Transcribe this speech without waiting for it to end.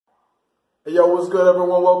Hey, yo, what's good,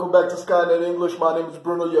 everyone? Welcome back to Skynet English. My name is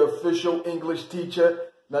Bruno, your official English teacher.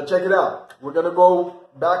 Now, check it out. We're going to go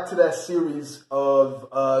back to that series of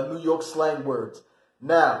New York slang words.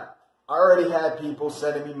 Now, I already had people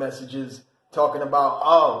sending me messages talking about,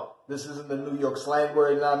 oh, this isn't the New York slang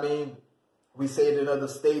word, you know what I mean? We say it in other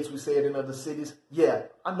states, we say it in other cities. Yeah,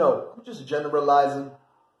 I know. I'm just generalizing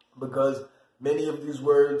because many of these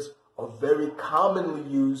words are very commonly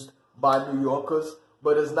used by New Yorkers,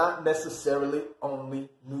 but it's not necessarily only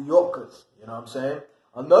New Yorkers. You know what I'm saying?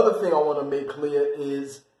 Another thing I want to make clear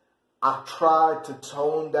is I try to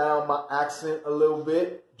tone down my accent a little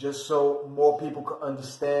bit just so more people can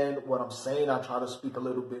understand what I'm saying. I try to speak a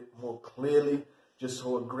little bit more clearly just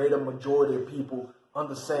so a greater majority of people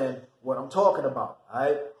understand what I'm talking about. All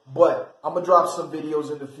right? But I'm going to drop some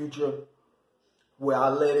videos in the future where I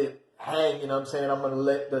let it hang, you know what I'm saying? I'm going to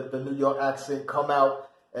let the New York accent come out,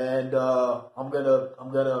 and I'm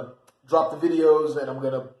gonna drop the videos, and I'm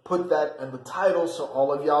going to put that in the title so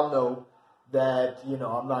all of y'all know that, you know,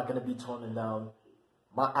 I'm not going to be toning down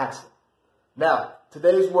my accent. Now,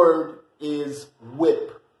 today's word is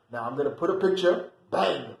whip. Now, I'm going to put a picture,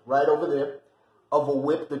 bang, right over there, of a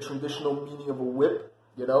whip, the traditional meaning of a whip,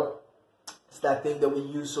 you know? It's that thing that we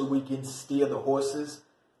use so we can steer the horses.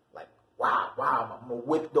 Like, wow, I'm going to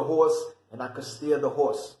whip the horse, and I can steer the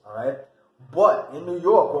horse, all right? But in New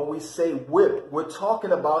York, when we say whip, we're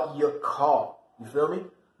talking about your car. You feel me?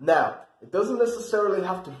 Now, it doesn't necessarily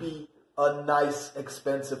have to be a nice,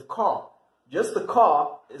 expensive car. Just the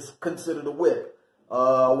car is considered a whip.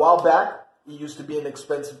 A while back, it used to be an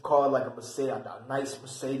expensive car like a Mercedes, a nice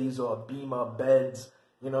Mercedes or a Beamer, Benz,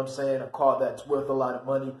 you know what I'm saying? A car that's worth a lot of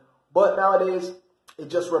money. But nowadays, it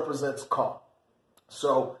just represents car.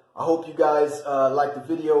 So I hope you guys like the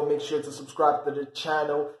video. Make sure to subscribe to the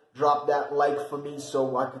channel. Drop that like for me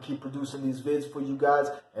so I can keep producing these vids for you guys.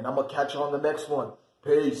 And I'm going to catch you on the next one.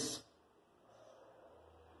 Peace.